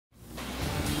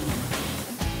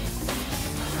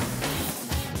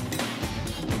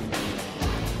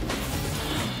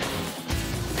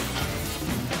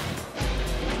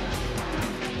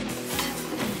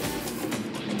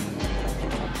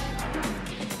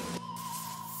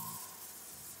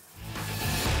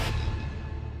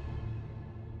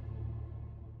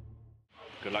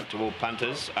Good luck to all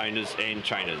punters, owners and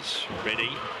trainers. Ready?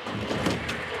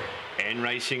 And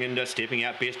racing and stepping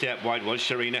out best out wide was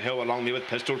Sharina Hill, along there with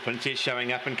Pistol Princess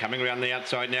showing up and coming around the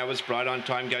outside now as Bright on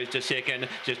Time goes to second.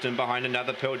 Just in behind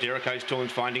another Pearl. Jericho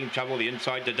Storm's finding trouble the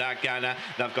inside to Dark Garner.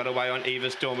 They've got away on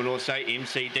Eva Storm and also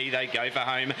MCD. They go for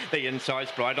home. The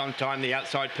inside's Bright on Time. The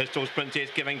outside Pistols Princess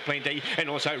giving plenty and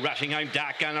also rushing home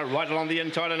Dark Garner right along the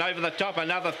inside and over the top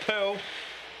another Pearl.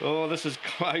 Oh, this is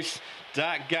close.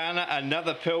 Dark Garner,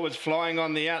 another Pearl was flying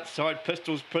on the outside.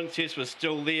 Pistols Princess was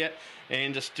still there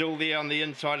and still there on the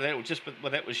inside of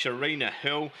that. That was Sharina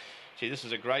Hill. Gee, this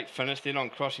is a great finish. Then on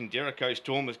crossing, Jericho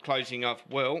Storm was closing off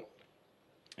well.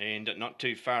 And not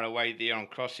too far away there on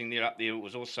crossing there. Up there it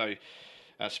was also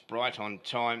Sprite on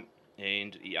Time.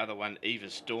 And the other one, Eva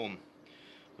Storm,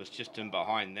 was just in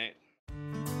behind that.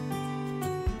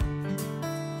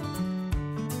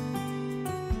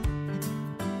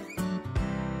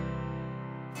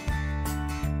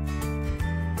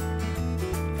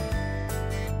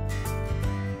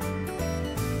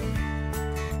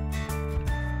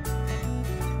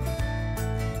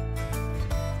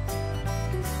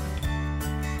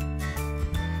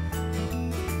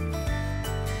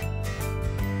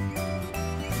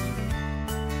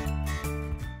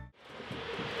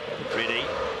 Ready.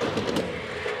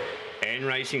 And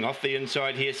racing off the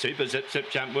inside here, Super Zip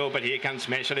jump well, but here comes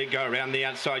Smasherly, go around the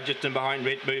outside just in behind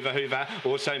Red Mover Hoover,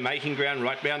 also making ground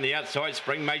right round the outside.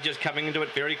 Spring Major's coming into it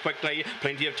very quickly,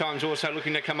 plenty of times also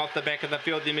looking to come off the back of the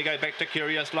field. Then we go back to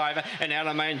Curious Live and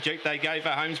Alame and Duke, they go for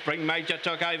home. Spring Major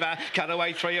took over, cut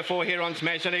away 3 or 4 here on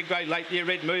Smash Allegro, late there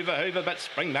Red Mover Hoover, but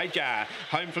Spring Major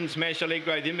home from Smash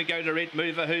Allegro. Then we go to Red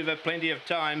Mover Hoover, plenty of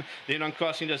time, then on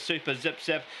crossing to Super Zip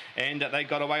and they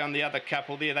got away on the other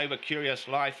couple there. They were Curious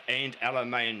Life and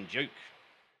Alame and Duke.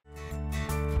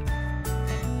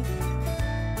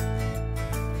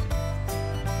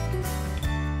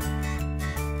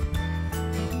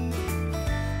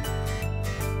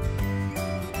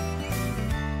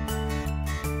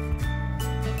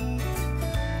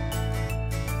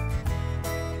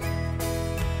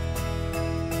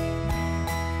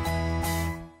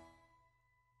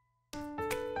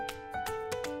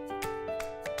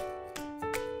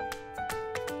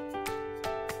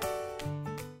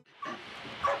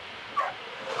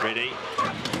 Ready.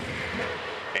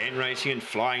 And racing and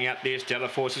flying out there. Stellar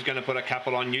Force is going to put a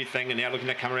couple on New Thing and now looking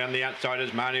to come around the outside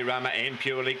as Manu Rama and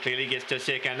Purely clearly gets to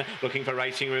second. Looking for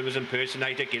Racing Room as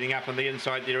Impersonator. Getting up on the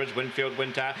inside there is Winfield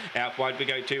Winter. Out wide we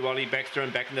go to Ollie Baxter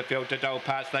and back in the field to Dole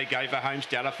Parts. They go for home.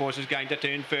 Stellar Force is going to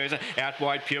turn first. Out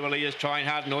wide Purely is trying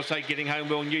hard and also getting home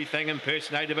well New Thing.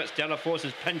 Impersonator, but Stellar Force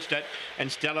has pinched it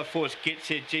and Stellar Force gets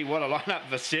here. Gee, what a lineup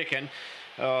for second.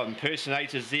 Oh,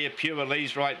 Impersonator's there,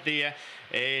 Purely's right there,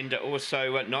 and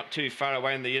also not too far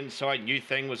away on the inside. New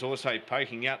Thing was also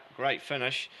poking up. Great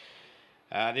finish.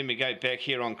 Then we go back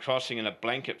here on crossing and a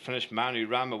blanket finish. Manu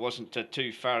Rama wasn't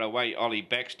too far away. Ollie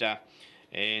Baxter,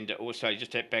 and also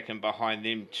just back in behind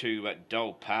them to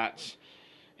Dole Parts,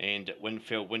 and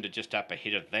Winfield Winter just up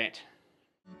ahead of that.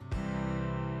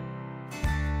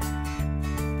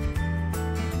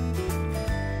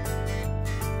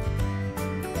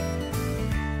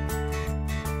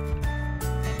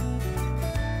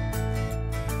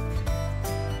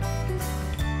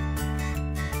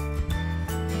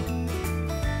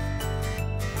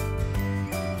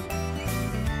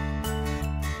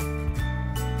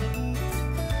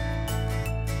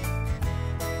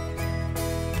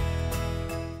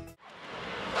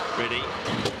 Ready.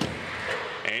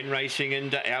 And racing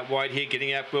into out wide here,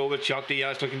 getting out well with Shock.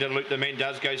 Diaz looking to loop the men,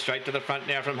 does go straight to the front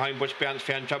now from home. Bush Bounce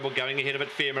found trouble going ahead of it.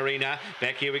 Fair Marina.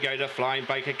 Back here we go to Flying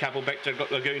Baker couple back to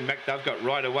Lagoon Mac. They've got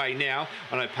right away now.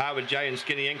 On a par with Jay and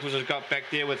Skinny Ankles has got back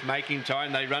there with Making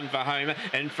Time. They run for home.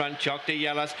 In front, Choc de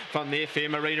Yellis. From there, Fair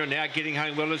Marina now getting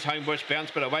home well as Home Bush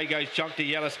Bounce, but away goes Choc de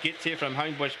Yellis. Gets here from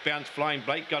Home Bush Bounce. Flying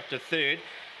Blake got to third.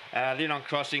 Then on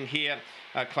crossing here,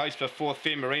 close for fourth,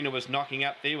 Fair Marina was knocking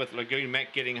up there with Lagoon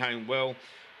Mac getting home well.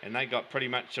 And they got pretty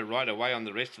much right away on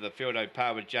the rest of the field.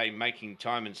 Par with Jay, Making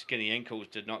Time, and Skinny Ankles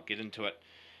did not get into it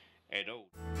at all.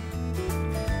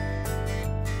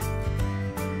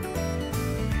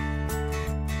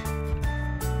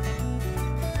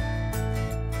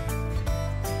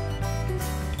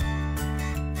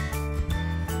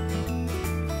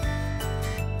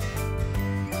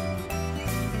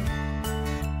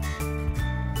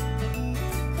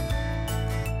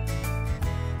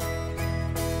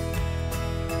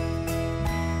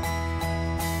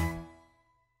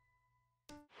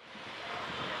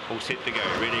 All set to go,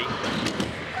 ready.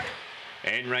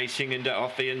 And racing into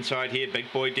off the inside here,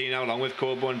 Big Boy Dino along with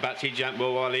Corborn Butsy jump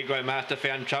well while Allegro Master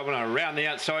found trouble, and around the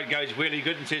outside goes really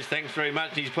good and says thanks very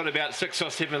much. He's put about 6 or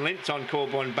 7 lengths on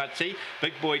Corborn Butsy.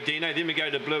 Big Boy Dino, then we go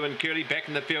to Blue and Curly. Back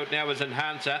in the field now is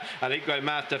Enhancer. Allegro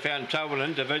Master found trouble,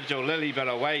 Individual Lily, but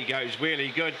away goes really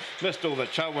good. Missed all the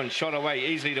trouble and shot away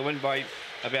easily to win by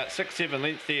about 6-7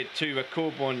 lengths there to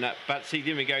Corborn Butsy.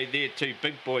 Then we go there to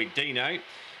Big Boy Dino.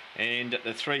 And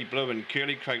the 3 Blue and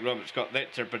Curly, Craig Roberts got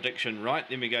that prediction right.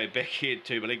 Then we go back here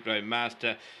to Allegro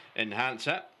Master.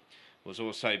 Enhancer was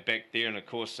also back there, and of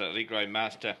course Allegro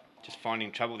Master just finding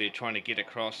trouble there trying to get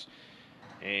across.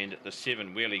 And the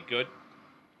 7 really good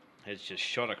has just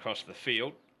shot across the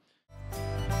field.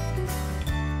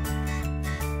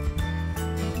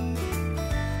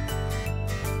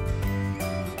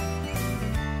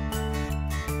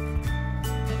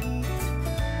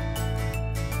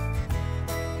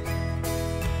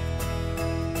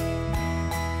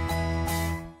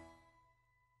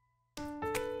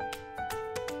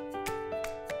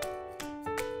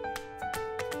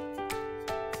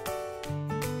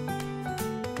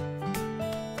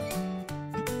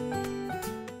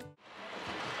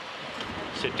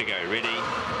 Set to go, ready.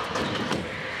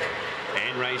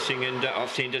 And racing into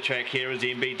off centre track here is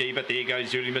MBD, but there goes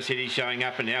Zulu Massetti showing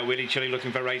up, and now Willie Chilly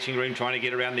looking for racing room, trying to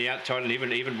get around the outside, and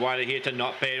even wider here to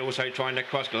Not Bad, also trying to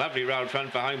cross. Lovely railed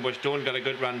front for Homebush Dawn, got a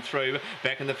good run through.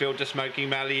 Back in the field to Smoking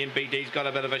Marley. MBD's got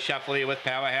a bit of a shuffle here with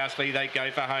Powerhouse Lee. They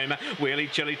go for home. Willie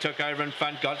Chilly took over in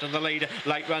front, got to the lead.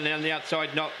 Late run down the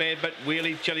outside, Not Bad, but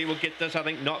Willie Chilly will get this. I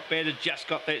think Not Bad has just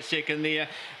got that second there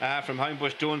from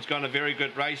Homebush Dawn's gone a very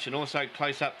good race, and also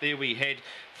close up there we had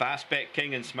Fastback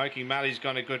King, and Smoking Marley's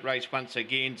gone a good race once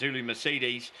again. Zulu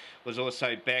Mercedes was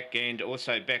also back, and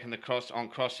also back in the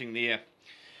crossing there.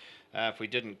 If we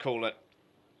didn't call it,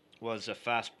 was a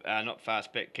not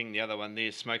Fastback King, the other one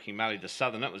there, Smoking Marley, the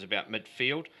Southern. It was about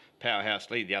midfield. Powerhouse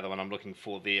Lee, the other one I'm looking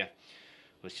for there,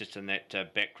 was just in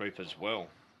that back group as well.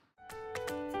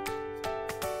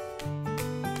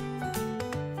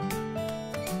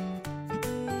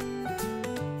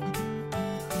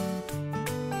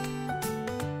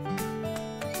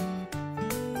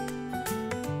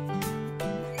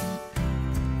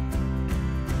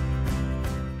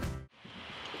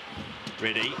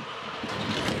 Ready.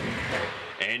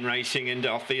 And racing into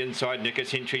off the inside, Nicker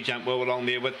Century jump well along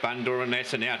there with Bundor and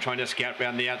Nassa now trying to scout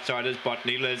round the outsiders.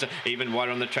 Botany Liz even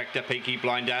wider on the tractor, Peaky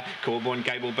Blinder, Corborn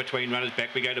Gable between runners.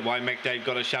 Back we go to Wymack Dave,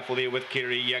 got a shuffle there with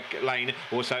Kerry Lane,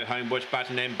 also Homebush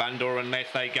Button and Bundor and Lass.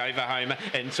 They go for home.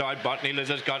 Inside Botany Liz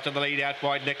has got to the lead out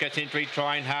wide. Nicker Century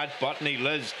trying hard. Botany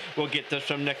Liz will get this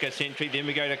from Nicker Century. Then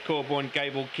we go to Corborn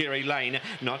Gable, Kerry Lane,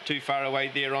 not too far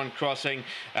away there on crossing.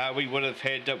 We would have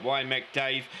had Wymack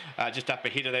Dave. Just up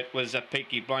ahead of that was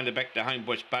Peaky Blinder, back to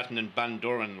Homebush Button and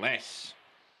Bundor and Lass.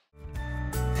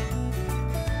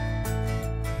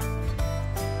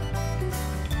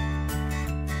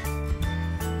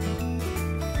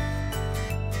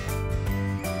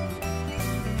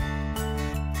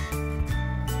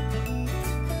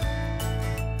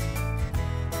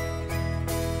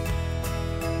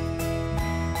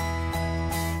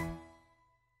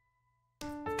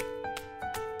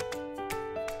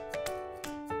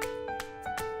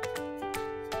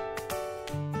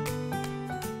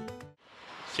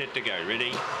 Set to go,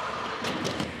 ready.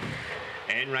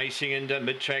 And racing into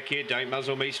mid-track here, Don't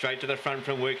Muzzle Me, straight to the front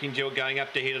from Working Jill, going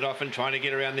up to head it off and trying to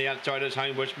get around the outsiders.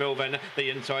 Homebush Melvin, the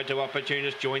inside to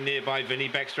Opportunist, joined there by Vinnie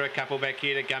Baxter, a couple back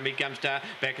here to Gummy Gumstar.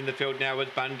 Back in the field now with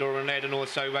Bundor and Lad, and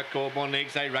also Corborn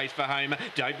Legs. They race for home.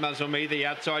 Don't Muzzle Me, the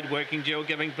outside, Working Jill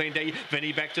giving plenty.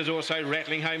 Vinnie Baxter's also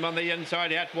rattling home on the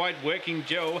inside, out wide, Working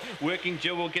Jill. Working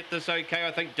Jill will get this okay.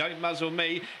 I think Don't Muzzle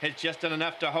Me has just done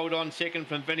enough to hold on second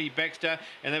from Vinnie Baxter,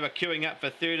 and they were queuing up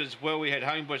for third as well. We had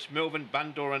Homebush Melvin,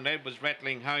 Bundor and Lad was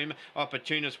rattling home.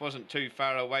 Opportunist wasn't too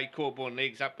far away. Corborn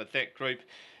Legs up with that group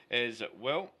as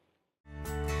well.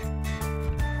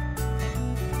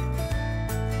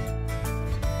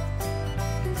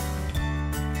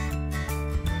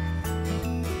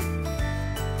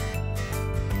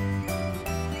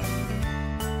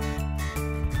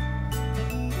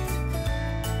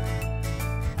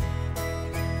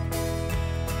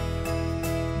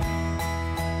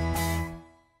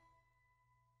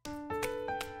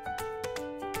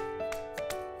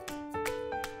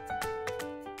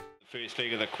 First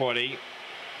leg of the quaddie,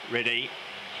 ready.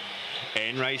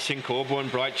 And racing, Corborn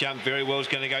Bright jump very well, is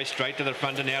going to go straight to the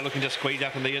front and now looking to squeeze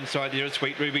up on the inside there is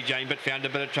Sweet Ruby Jane, but found a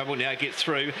bit of trouble, now gets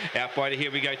through. Out wide,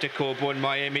 here we go to Corborn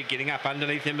Miami, getting up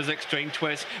underneath him is Extreme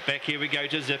Twist. Back here we go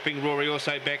to Zipping Rory,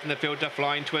 also back in the field to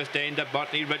Flying Twist and to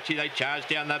Botany Richie. They charge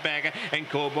down the back and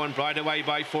Corborn Bright away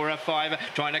by 4 or 5.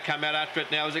 Trying to come out after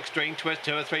it now is Extreme Twist,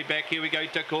 2 or 3 back. Here we go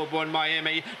to Corborn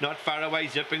Miami, not far away.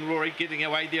 Zipping Rory getting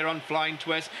away there on Flying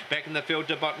Twist. Back in the field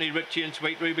to Botany Richie and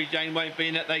Sweet Ruby Jane won't be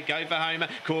in it. They go for home.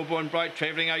 Corborn Bright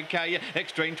travelling okay.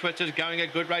 Extreme Twist is going a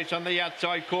good race on the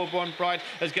outside. Corborn Bright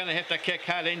is going to have to kick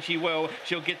hard and she will.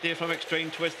 She'll get there from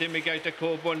Extreme Twist. Then we go to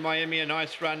Corborn Miami, a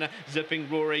nice run. Zipping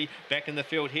Rory back in the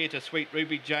field here to Sweet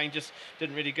Ruby Jane. Just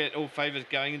didn't really get all favours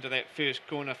going into that first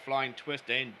corner. Flying Twist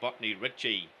and Botany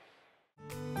Richie.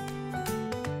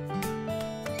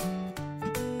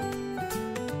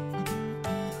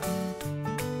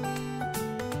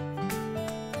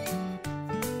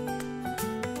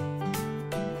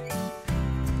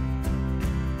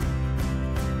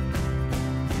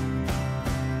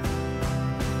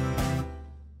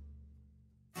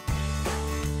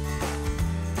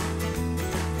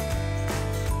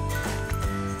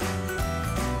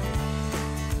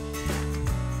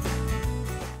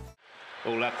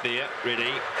 All up there,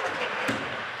 ready.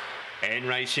 And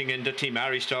racing into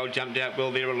Timari Style, jumped out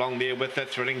well there along there with the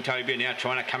Thrilling Toby. Now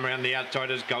trying to come around the outside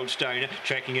is Goldstone.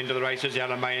 Tracking into the races,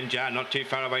 Alamay and Jar, not too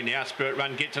far away now. Spirit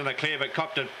Run gets in the clear, but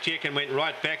copped a check and went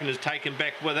right back and is taken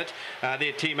back with it.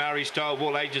 Their Timari Style,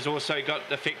 Wall Ages also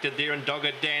got affected there, and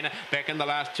Dogged Dan back in the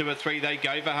last 2 or 3. They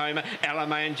go for home.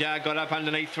 Alamay and Jar got up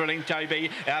underneath Thrilling Toby.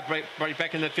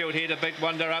 Back in the field here to Big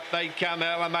Wonder. Up they come.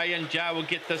 Alamay and Jar will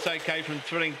get this okay from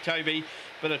Thrilling Toby.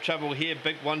 Bit of trouble here.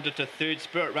 Big Wonder to 3rd.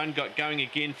 Spirit Run got going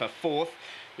again for 4th.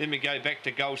 Then we go back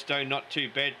to Goldstone, not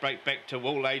too bad. Break back to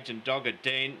Wall Age and Dogged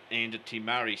Dan and a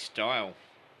Timari Style.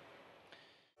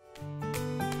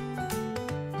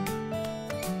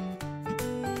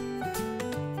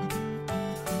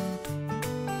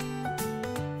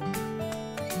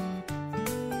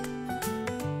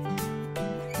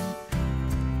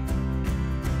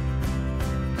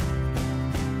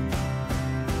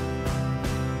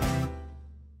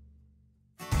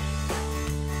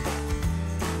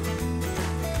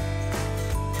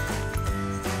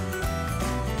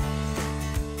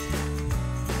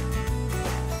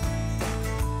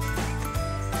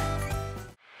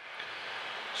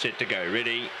 Set to go,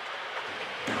 ready.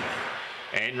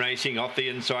 And racing off the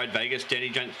inside, Vegas Danny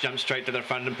jumps straight to the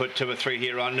front and put 2 or 3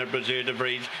 here on the Brazil de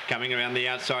Vries. Coming around the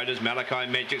outside is Malachi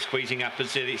Magic, squeezing up as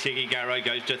Segi Garo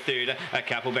goes to 3rd. A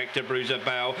couple back to Bruiser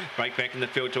Bale. Break back in the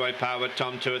field to Opawa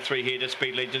Tom, 2 or 3 here to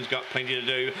Speed Legends, got plenty to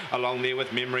do. Along there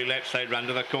with Memory Lapse, they run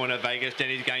to the corner. Vegas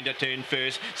Danny's going to turn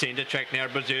first. Centre track now,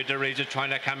 Brazil de Vries is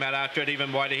trying to come out after it.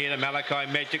 Even wider here to Malachi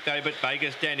Magic though, but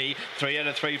Vegas Danny, 3 out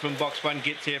of 3 from box 1,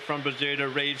 gets here from Brazil de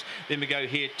Vries. Then we go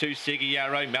here to Segi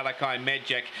Garo, Malachi Magic.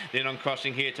 Then on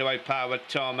crossing here to Opawa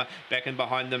Tom, back and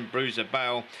behind them Bruiser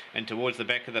Bale, and towards the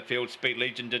back of the field Speed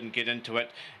Legion didn't get into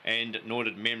it, and nor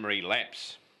did Memory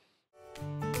Lapse.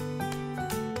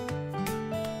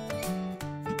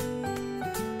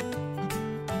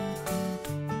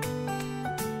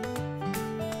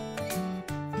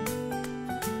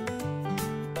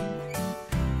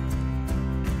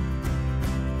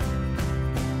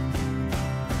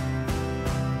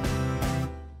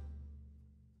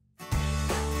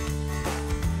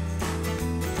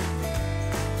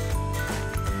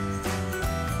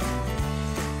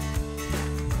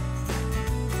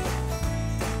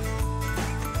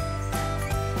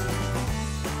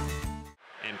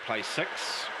 Place 6,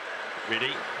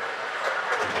 ready.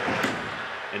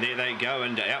 And there they go,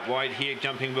 and out wide here,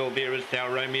 jumping well there is Thal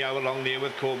Romeo, along there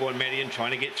with Corborn Maddie, and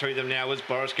trying to get through them now as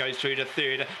Boris goes through to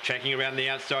 3rd. Tracking around the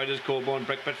outside is Corborn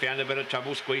Brick, but found a bit of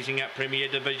trouble squeezing out Premier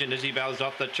Division. Isabel's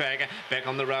off the track, back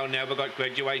on the rail now. We've got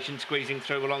Graduation squeezing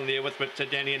through along there with Ritza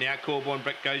Danny, and now Corborn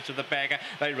Brick goes to the back.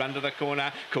 They run to the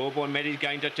corner. Corborn Maddie's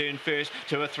going to turn first,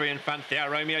 2 or 3 in front. Thal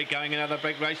Romeo going another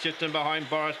big race just in behind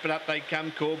Boris, but up they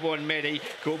come. Corborn Maddie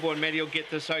will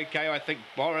get this okay. I think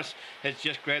Boris has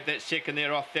just grabbed that second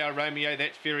there off Thal Romeo.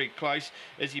 That's very close.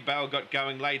 Isabel got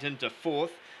going late into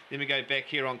 4th. Then we go back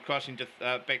here on crossing to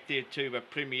back there to a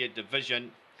Premier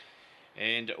Division,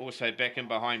 and also back in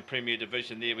behind Premier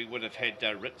Division there we would have had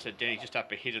Ritza Danny just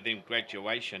up ahead of them,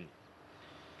 Graduation,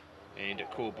 and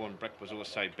Corborn Brick was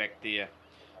also back there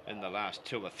in the last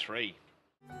 2 or 3.